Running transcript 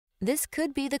This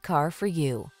could be the car for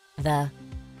you. The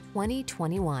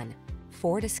 2021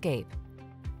 Ford Escape.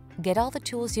 Get all the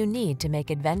tools you need to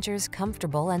make adventures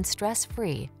comfortable and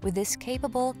stress-free with this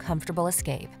capable, comfortable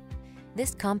Escape.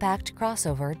 This compact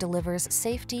crossover delivers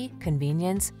safety,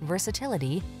 convenience,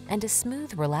 versatility, and a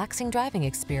smooth, relaxing driving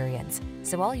experience,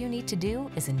 so all you need to do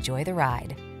is enjoy the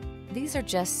ride. These are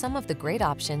just some of the great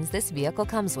options this vehicle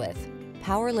comes with: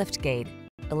 power liftgate,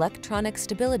 electronic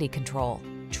stability control,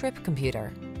 trip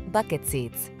computer, bucket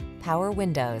seats, power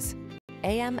windows,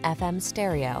 AM/FM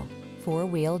stereo,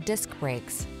 four-wheel disc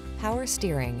brakes, power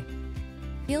steering.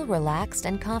 Feel relaxed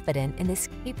and confident in this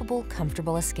capable,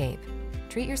 comfortable Escape.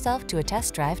 Treat yourself to a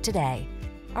test drive today.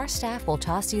 Our staff will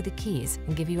toss you the keys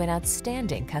and give you an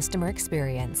outstanding customer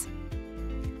experience.